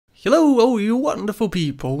Hello, all you wonderful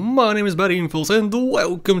people, my name is Infos and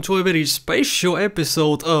welcome to a very special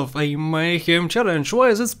episode of a Mayhem challenge. Why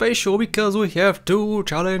is it special? Because we have two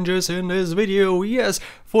challenges in this video. Yes,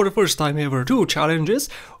 for the first time ever, two challenges.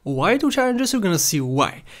 Why two challenges? You're gonna see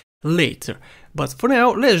why later. But for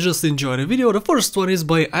now, let's just enjoy the video. The first one is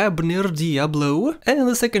by Abner, Dablio, and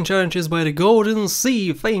the second challenge is by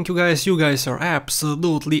TheGoldenSea. Thank you guys are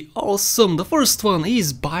absolutely awesome. The first one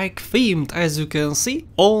is bike themed, as you can see,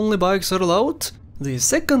 only bikes are allowed. The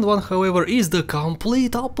second one, however, is the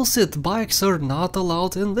complete opposite, bikes are not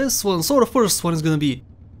allowed in this one. So the first one is gonna be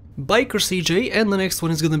Biker CJ and the next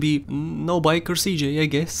one is gonna be no Biker CJ, I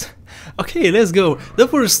guess. Okay, let's go. The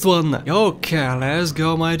first one. Okay, let's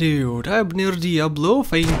go, my dude. Abner Dablio,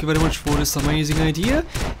 thank you very much for this amazing idea.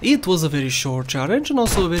 It was a very short challenge and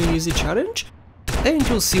also a very easy challenge. And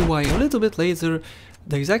you'll see why a little bit later,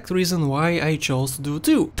 the exact reason why I chose to do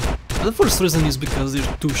two. The first reason is because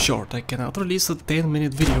they're too short. I cannot release a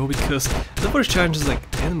 10-minute video because the first challenge is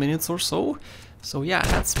like 10 minutes or so. So yeah,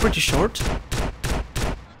 that's pretty short.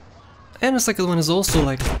 And the second one is also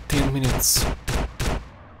like 10 minutes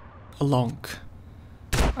long.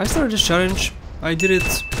 I started this challenge, I did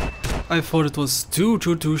it, I thought it was too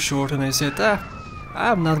short and I said,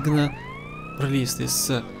 I'm not gonna release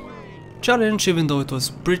this challenge even though it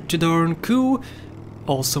was pretty darn cool,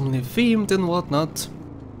 awesomely themed and whatnot.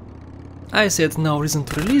 I said no reason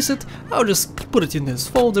to release it, I'll just put it in this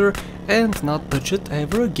folder and not touch it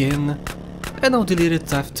ever again. And I'll delete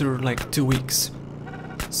it after like 2 weeks.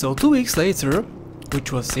 So 2 weeks later,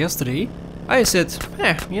 which was yesterday, I said,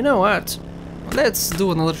 you know what, let's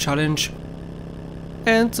do another challenge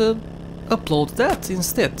and upload that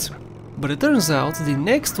instead. But it turns out the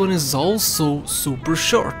next one is also super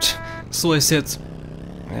short. So I said,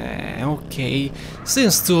 okay,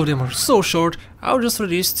 since two of them are so short, I'll just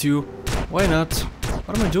release two. Why not?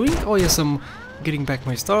 What am I doing? Oh yes, I'm getting back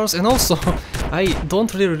my stars. And also, I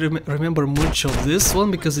don't really remember much of this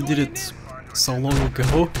one because I did it so long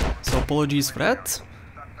ago, so apologies for that.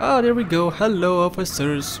 Ah, there we go, hello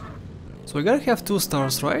officers. So I gotta have 2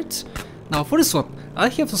 stars, right? Now for this one, I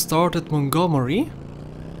have to start at Montgomery.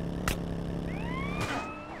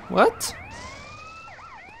 What?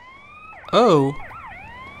 Oh,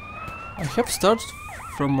 I have to start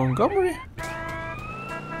from Montgomery?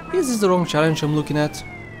 Is this the wrong challenge I'm looking at?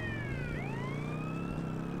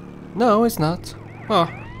 No, it's not. Oh.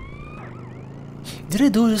 Did I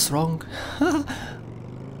do this wrong?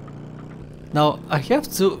 Now, I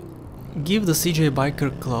have to give the CJ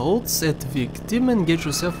biker clothes at victim and get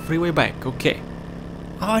yourself a freeway back, okay.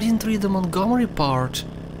 Oh, I didn't read the Montgomery part.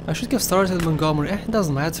 I should have started at Montgomery, it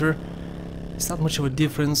doesn't matter. It's not much of a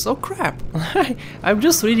difference. Oh crap, I'm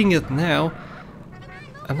just reading it now.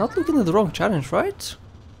 I'm not looking at the wrong challenge, right?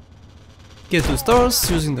 Get 2 stars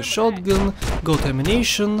using the shotgun, go to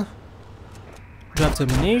ammunition. Draft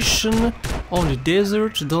ammunition, only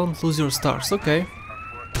desert, don't lose your stars, okay.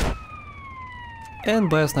 And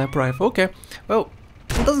buy a sniper rifle, okay. Well,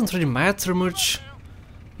 it doesn't really matter much,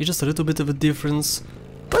 it's just a little bit of a difference.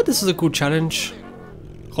 But this is a cool challenge,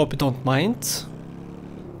 hope you don't mind.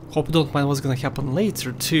 Hope you don't mind what's gonna happen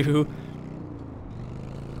later too.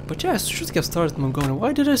 But yeah, I should have started Montgomery.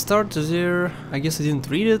 Why did I start there? I guess I didn't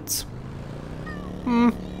read it.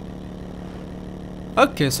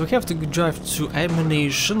 Okay, so we have to drive to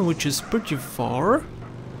ammunition, which is pretty far.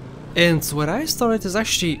 And where I started is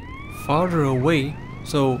actually farther away,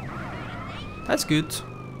 so that's good,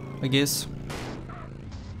 I guess.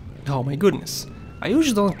 Oh my goodness, I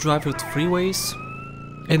usually don't drive with freeways,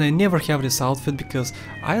 and I never have this outfit because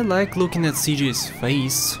I like looking at CJ's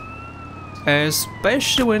face,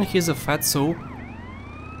 especially when he's a fatso,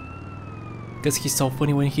 because he's so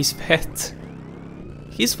funny when he's fat.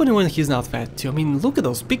 He's funny when he's not fat too. I mean, look at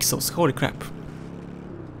those pixels, holy crap.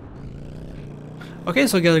 Okay,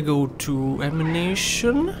 so I gotta go to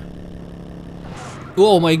ammunition.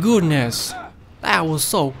 Oh my goodness! That was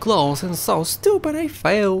so close and so stupid, I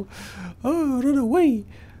failed. Oh, run away!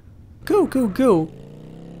 Go, go, go!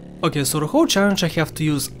 Okay, so the whole challenge I have to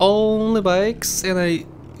use only bikes and I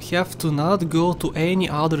have to not go to any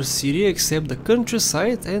other city except the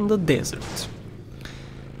countryside and the desert.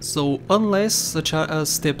 So unless a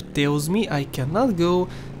step tells me I cannot go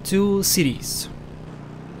to cities.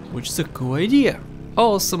 Which is a cool idea.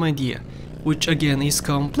 Awesome idea. Which again is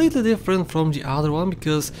completely different from the other one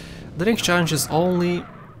because the next challenge is only,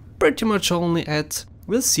 pretty much only at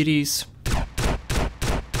the cities.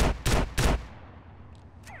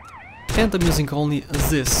 And I'm using only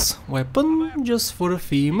this weapon just for a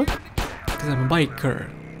theme. Because I'm a biker.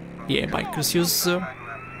 Yeah, bikers use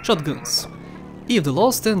shotguns. if The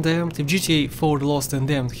Lost and Damned, if GTA 4 The Lost and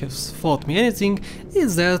Damned has taught me anything,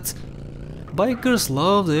 is that bikers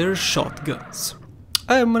love their shotguns.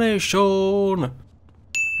 Ammunition!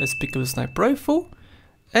 Let's pick up the sniper rifle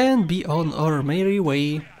and be on our merry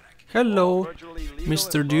way. Hello,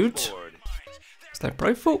 Mr. Dude. Sniper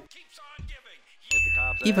rifle.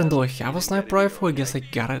 Even though I have a sniper rifle, I guess I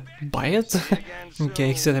gotta buy it.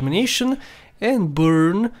 Okay, set ammunition and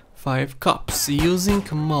burn 5 cops using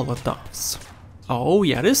Molotovs. Oh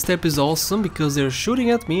yeah, this step is awesome because they're shooting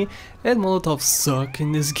at me and Molotovs suck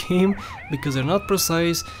in this game because they're not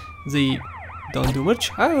precise, they don't do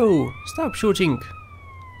much. Oh, stop shooting.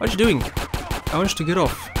 What you doing? I want you to get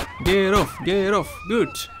off. Get off, get off. Good.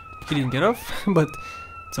 He didn't get off, but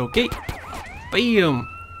it's okay. Bam!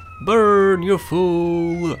 Burn, you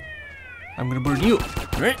fool! I'm gonna burn you.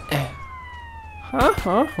 Ha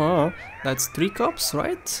ha ha. That's 3 cops,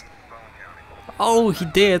 right? Oh, he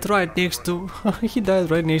died right next to... he died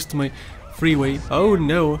right next to my freeway. Oh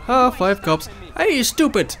no. Ah, 5 cops. Hey,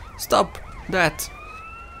 stupid! Stop that.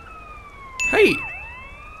 Hey!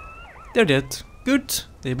 They're dead. Good.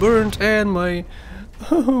 They burned and my...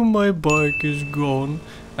 my bike is gone.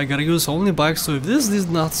 I gotta use only bike, so if this did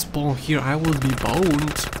not spawn here, I will be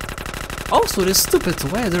boned. Also, this stupid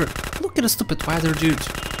weather. Look at the stupid weather, dude.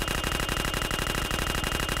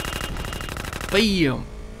 Bam!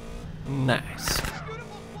 Nice.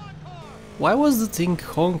 Why was the thing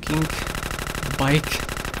honking the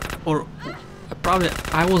bike? Or probably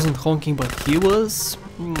I wasn't honking, but he was?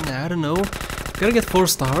 I don't know. Gotta get 4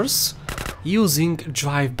 stars using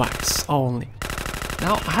drive-bys only.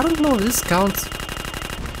 Now, I don't know if this counts.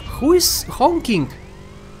 Who is honking?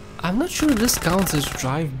 I'm not sure if this counts as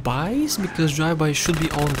drive-bys, because drive-bys should be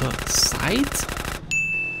on the side.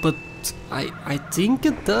 But I think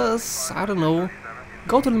it does. I don't know.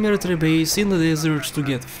 Go to the military base in the desert to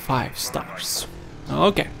get 5 stars.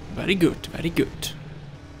 Okay, very good, very good.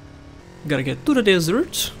 Gotta get to the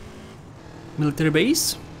desert. Military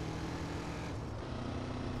base.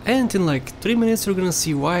 And in like 3 minutes you're gonna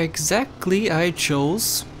see why exactly I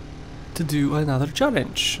chose to do another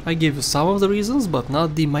challenge. I gave you some of the reasons, but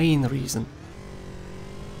not the main reason.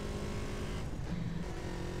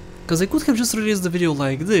 Because I could have just released the video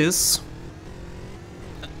like this.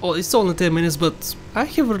 Well, it's only 10 minutes, but I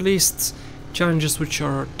have released challenges which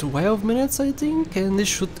are 12 minutes, I think, and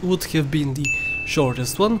this would have been the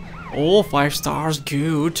shortest one. Oh, 5 stars,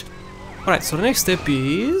 good. Alright, so the next step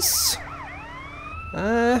is...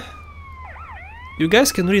 you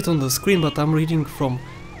guys can read on the screen, but I'm reading from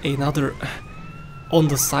another... on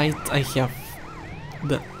the site I have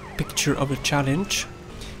the picture of a challenge.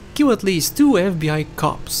 Kill at least 2 FBI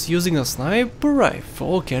cops using a sniper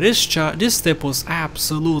rifle. Okay, this step was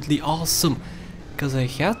absolutely awesome, because I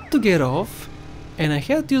had to get off and I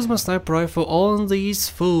had to use my sniper rifle on these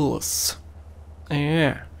fools.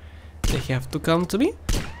 Yeah, they have to come to me.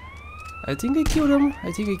 I think I killed him.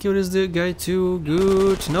 I think I killed this guy too.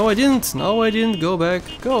 Good. No, I didn't. No, I didn't. Go back.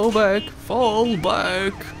 Go back. Fall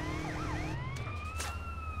back.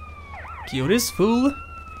 Kill this fool.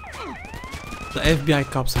 The FBI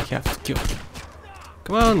cops I have to kill.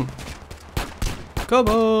 Come on. Come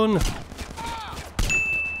on.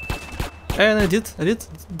 And I did.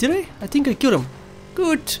 Did I? I think I killed him.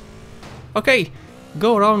 Good. Okay.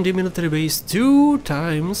 Go around the military base 2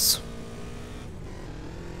 times.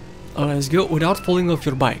 Let's go without falling off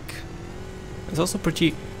your bike. It's also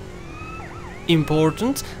pretty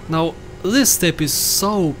important. Now, this step is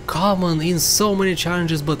so common in so many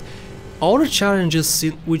challenges, but all the challenges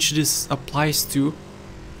in which this applies to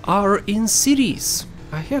are in cities.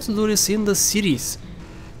 I have to do this in the cities.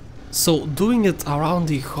 So doing it around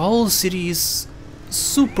the whole city is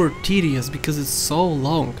super tedious because it's so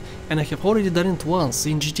long. And I have already done it once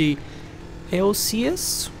in GTA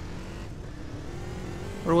LCS?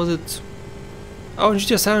 Or was it... Oh, in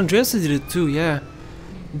GTA San Andreas I did it too, yeah.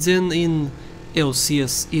 Then in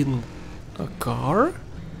LCS in a car?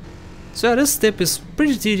 So yeah, this step is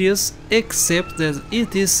pretty tedious, except that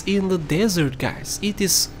it is in the desert, guys. It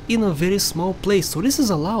is in a very small place, so this is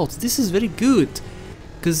allowed. This is very good,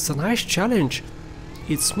 because it's a nice challenge.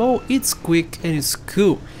 It's small, it's quick, and it's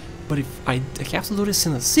cool. But if I have to do this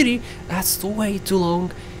in a city, that's way too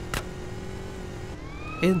long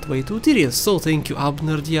and way too tedious. So thank you,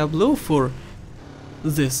 Abner Diablo, for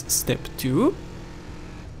this step 2.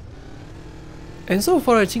 And so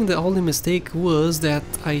far I think the only mistake was that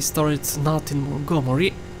I started not in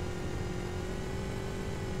Montgomery.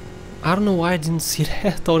 I don't know why I didn't see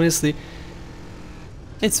that, honestly.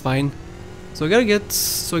 It's fine. So I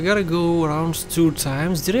gotta go around 2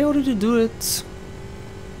 times. Did I already do it?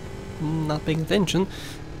 Not paying attention.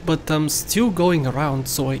 but I'm still going around,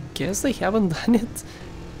 so I guess they haven't done it.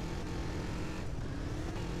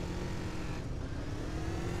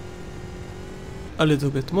 A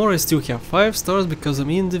little bit more, I still have 5 stars because I'm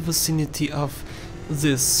in the vicinity of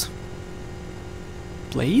this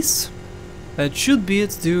place. That should be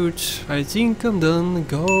it, dude. I think I'm done.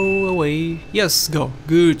 Go away. Yes, go.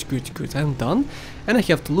 Good, good, good. I'm done. And I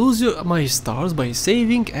have to lose my stars by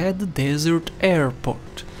saving at the desert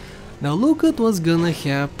airport. Now look at what's gonna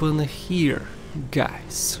happen here,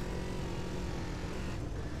 guys.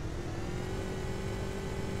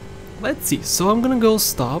 Let's see. So I'm gonna go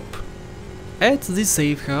stop at the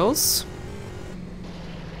safe house.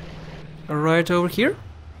 Right over here.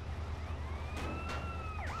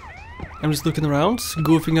 I'm just looking around,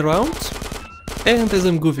 goofing around, and as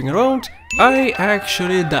I'm goofing around, I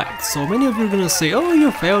actually died. So many of you are gonna say, oh,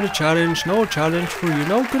 you failed the challenge, no challenge for you,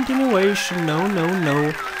 no continuation, no, no,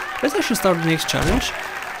 no. Let's actually start the next challenge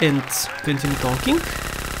and continue talking.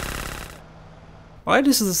 Alright,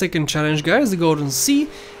 this is the second challenge, guys, the Golden Sea,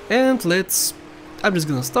 and I'm just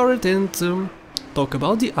gonna start it and talk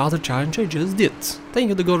about the other challenge I just did. Thank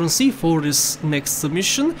you, the Golden Sea, for this next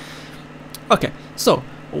submission. Okay, so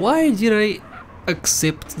why did I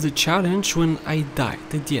accept the challenge when I died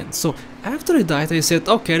at the end? So after I died, I said,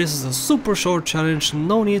 okay, this is a super short challenge,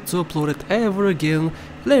 no need to upload it ever again,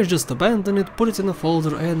 let's just abandon it, put it in a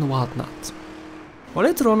folder and whatnot. Well,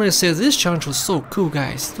 later on I said this challenge was so cool,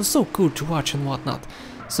 guys, it was so cool to watch and whatnot.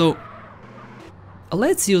 So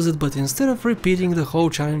let's use it, but instead of repeating the whole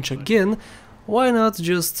challenge again, why not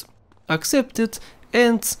just accept it,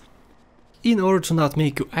 and in order to not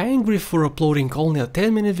make you angry for uploading only a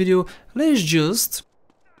 10-minute video, let's just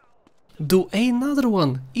do another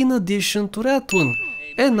one in addition to that one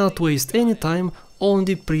and not waste any time on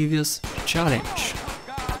the previous challenge.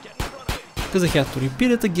 Because I had to repeat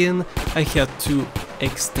it again, I had to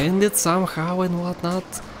extend it somehow and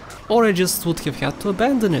whatnot, or I just would have had to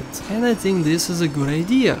abandon it. And I think this is a good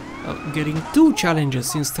idea, getting 2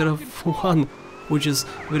 challenges instead of 1, which is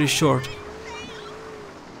very short.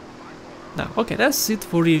 Now, okay, that's it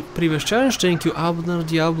for the previous challenge. Thank you, Abner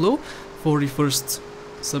Diablo, for the first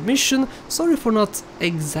submission. Sorry for not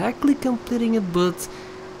exactly completing it, but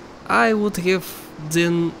I would have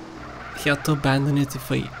then had to abandon it if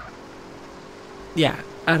I... Yeah,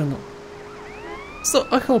 I don't know. So,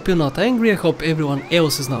 I hope you're not angry, I hope everyone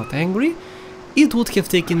else is not angry. It would have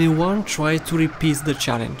taken me 1 try to repeat the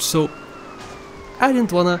challenge, so I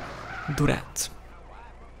didn't wanna do that.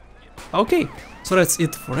 Okay. So that's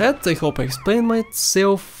it for that. I hope I explained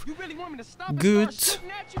myself good.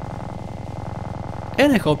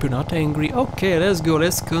 And I hope you're not angry. Okay, let's go,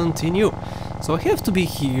 let's continue. So I have to be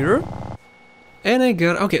here. And I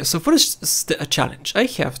got... Okay, so first a challenge. I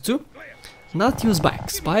have to not use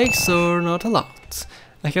bikes. Bikes are not allowed.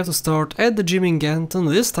 I have to start at the gym in Ganton.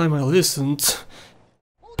 This time I listened.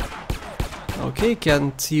 Okay,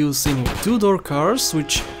 can't use any 2-door cars,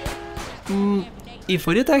 which... if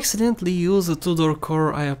I did accidentally use a 2-door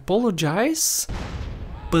car, I apologize,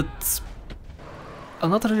 but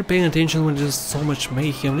I'm not really paying attention when there's so much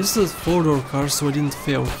mayhem. This is a 4-door car, so I didn't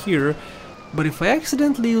fail here, but if I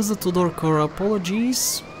accidentally use a 2-door car,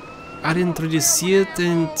 apologies. I didn't really see it,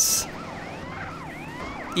 and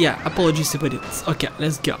yeah, apologies if I did. Okay,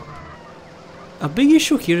 let's go. A big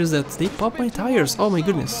issue here is that they pop my tires. Oh my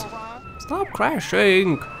goodness. Stop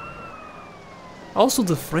crashing! Also,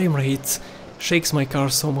 the frame rate shakes my car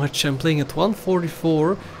so much. I'm playing at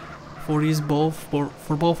 144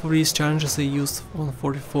 for both of these challenges. I used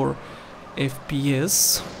 144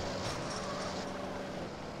 FPS,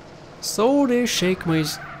 so they shake my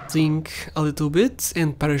thing a little bit,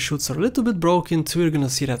 and parachutes are a little bit broken too. We're gonna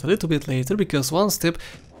see that a little bit later, because one step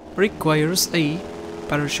requires a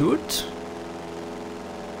parachute,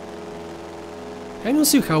 and you'll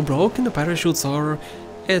see how broken the parachutes are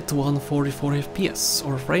at 144 FPS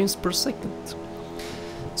or frames per second.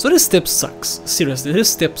 So this step sucks. Seriously, this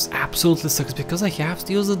step absolutely sucks, because I have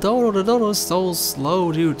to use the dodo. The dodo is so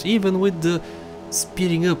slow, dude. Even with the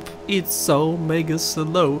speeding up, it's so mega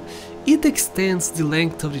slow. It extends the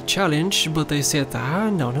length of the challenge, but I said,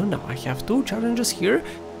 no, I have 2 challenges here.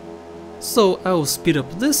 So I'll speed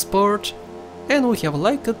up this part, and we have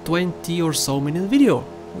like a 20 or so minute video,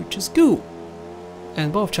 which is cool.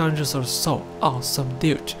 And both challenges are so awesome,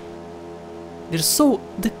 dude. They're so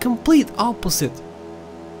the complete opposite.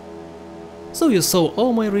 So you saw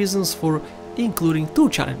all my reasons for including 2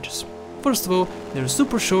 challenges. First of all, they're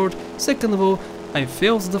super short. Second of all, I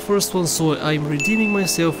failed the first one, so I'm redeeming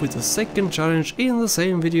myself with the second challenge in the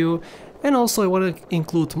same video. And also I want to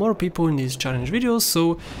include more people in these challenge videos,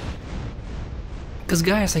 so Cause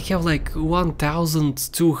guys, I have like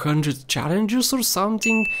 1200 challenges or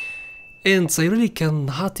something, and I really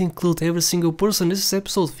cannot include every single person. This is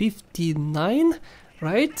episode 59,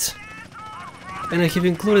 right? And I have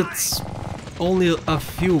included only a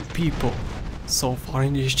few people so far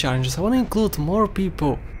in these challenges. I want to include more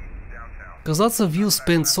people, cause lots of you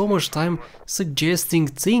spend so much time suggesting,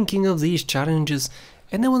 thinking of these challenges,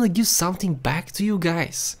 and I want to give something back to you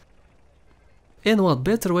guys. And what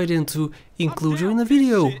better way than to include you in a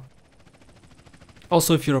video?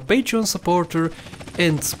 Also, if you're a Patreon supporter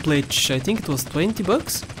and pledge, I think it was 20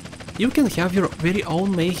 bucks, you can have your very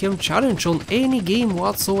own Mayhem challenge on any game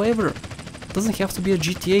whatsoever. Doesn't have to be a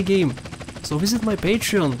GTA game. So visit my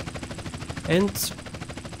Patreon and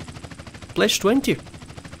pledge 20.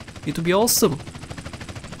 It would be awesome.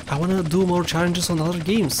 I wanna do more challenges on other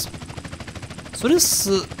games. So this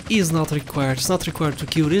is not required. It's not required to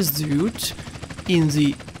kill this dude in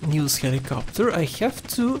the news helicopter. I have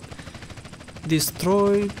to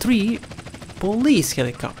destroy 3 police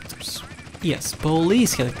helicopters. Yes,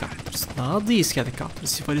 police helicopters, not these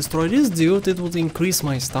helicopters. If I destroy this dude, it would increase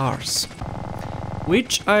my stars,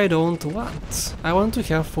 which I don't want. I want to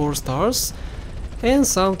have 4 stars, and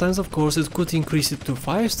sometimes of course it could increase it to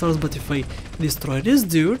 5 stars, but if I destroy this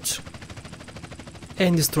dude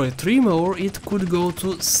and destroy 3 more, it could go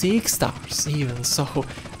to 6 stars even. So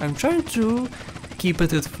I'm trying to keep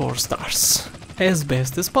it at 4 stars as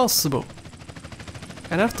best as possible.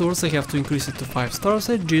 And afterwards I have to increase it to 5 stars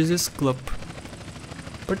at Jesus Club.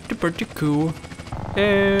 Pretty cool.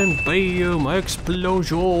 And bam,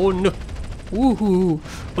 explosion! Woohoo!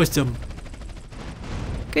 Awesome!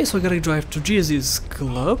 Okay, so I gotta drive to Jesus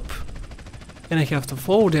Club, and I have to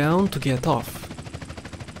fall down to get off.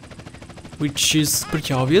 Which is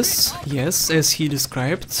pretty obvious, yes, as he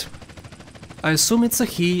described. I assume it's a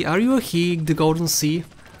he. Are you a he, TheGoldenSea?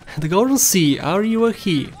 TheGoldenSea, are you a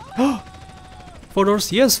he? 4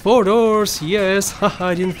 doors, yes, 4 doors, yes, haha,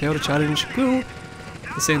 I didn't fail the challenge, cool.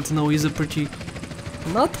 The Sentinel is a pretty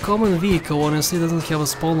not common vehicle, honestly. It doesn't have a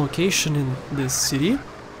spawn location in this city.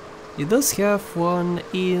 It does have one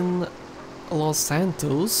in Los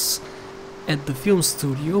Santos at the film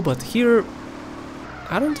studio, but here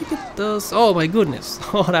I don't think it does. Oh my goodness,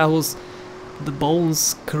 oh, that was the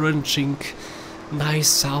bones crunching. Nice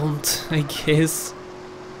sound, I guess.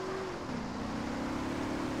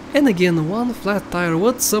 And again, 1 flat tire.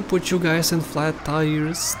 What's up with you guys and flat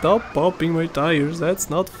tires? Stop popping my tires, that's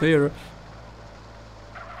not fair.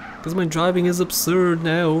 Because my driving is absurd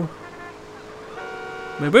now.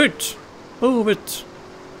 My boot! Move it!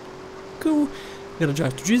 Cool. Gotta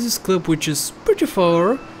drive to Jesus Club, which is pretty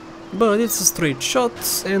far, but it's a straight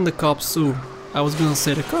shot, and the cops, ooh, I was gonna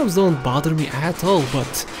say the cops don't bother me at all,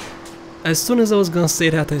 but as soon as I was gonna say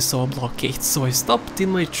that I saw a blockade, so I stopped in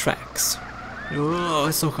my tracks. Oh,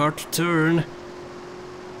 it's so hard to turn.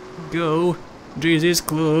 Go, Jesus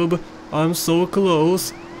Club, I'm so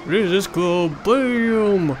close. Jesus Club,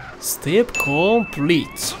 boom! Step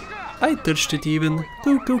complete. I touched it even.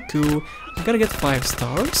 Cool. I gotta get 5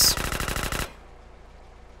 stars.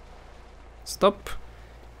 Stop.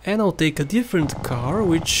 And I'll take a different car,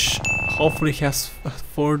 which hopefully has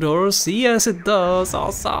 4 doors. Yes, it does.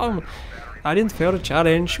 Awesome. I didn't fail the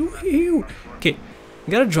challenge. Okay,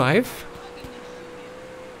 gotta drive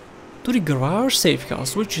to the garage safe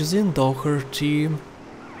house, which is in Doherty.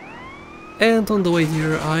 And on the way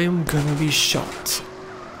here, I'm gonna be shot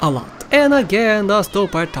a lot. And again, the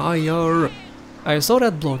stupid tire. I saw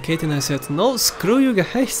that blockade and I said, no, screw you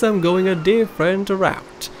guys, I'm going a different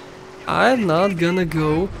route. I'm not gonna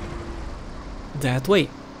go that way.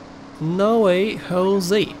 No way,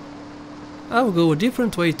 Jose. I'll go a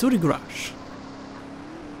different way to the garage.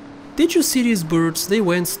 Did you see these birds? They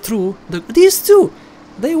went through the... These two!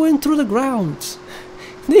 They went through the ground.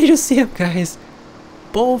 Did you see them, guys?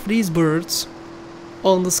 Both these birds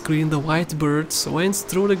on the screen, the white birds, went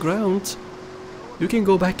through the ground. You can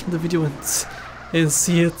go back in the video and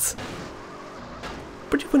see it.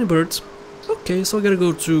 Pretty funny birds. Okay, so I gotta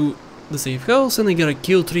go to the safe house and I gotta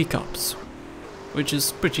kill 3 cops, which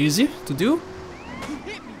is pretty easy to do.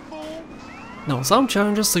 Now, some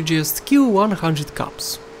challenges suggest kill 100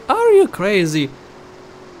 cops. Are you crazy?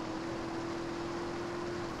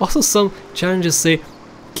 Also, some challenges say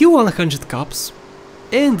kill 100 cops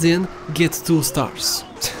and then get 2 stars.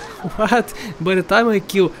 What? By the time I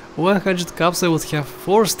kill 100 cops I would have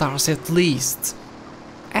 4 stars at least.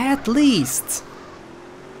 At least!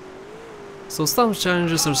 So some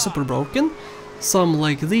challenges are super broken, some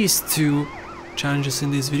like these 2 challenges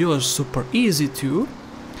in this video are super easy too.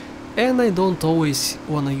 And I don't always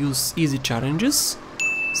wanna use easy challenges.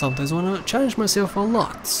 Sometimes I wanna challenge myself a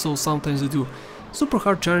lot, so sometimes I do super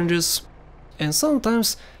hard challenges, and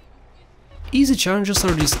sometimes easy challenges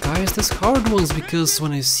are disguised as hard ones, because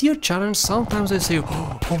when I see a challenge sometimes I say,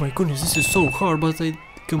 oh my goodness, this is so hard, but I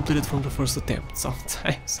complete it from the first attempt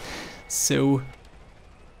sometimes. So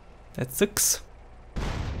that sucks.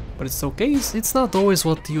 But it's okay, it's not always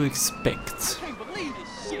what you expect.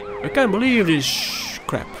 I can't believe this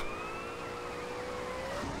crap.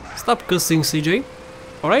 Stop cussing, CJ.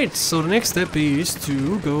 Alright, so the next step is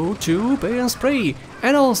to go to Pay and Spray.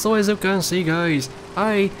 And also, as you can see guys,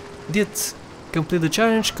 I did complete the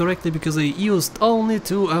challenge correctly because I used only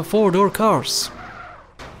 2 4-door cars.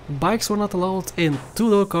 Bikes were not allowed and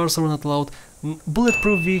 2-door cars were not allowed.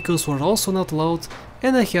 Bulletproof vehicles were also not allowed,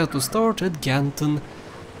 and I had to start at Ganton.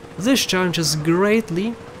 This challenge is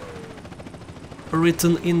greatly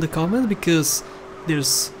written in the comment because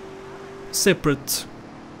there's separate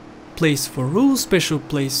place for rules, special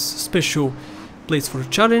place for the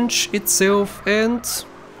challenge itself, and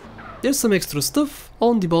there's some extra stuff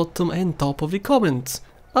on the bottom and top of the comment.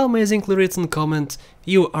 Amazingly written comment.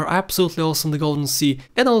 You are absolutely awesome, TheGoldenSea.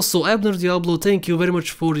 And also Abner Diablo, thank you very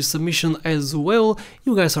much for the submission as well.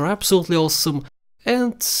 You guys are absolutely awesome.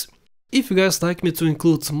 And if you guys like me to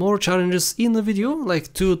include more challenges in the video,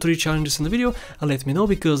 like 2 or 3 challenges in the video, let me know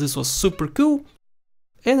because this was super cool.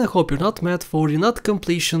 And I hope you're not mad for the not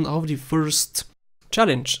completion of the first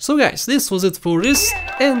challenge. So guys, this was it for this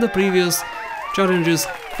and the previous challenges.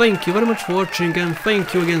 Thank you very much for watching, and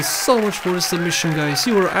thank you again so much for the submission, guys.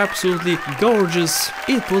 You were absolutely gorgeous.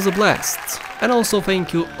 It was a blast. And also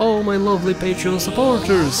thank you all my lovely Patreon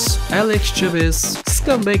supporters, Alex Chavez,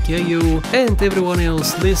 Scumbag Yayo, and everyone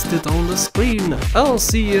else listed on the screen. I'll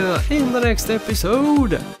see you in the next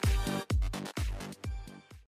episode.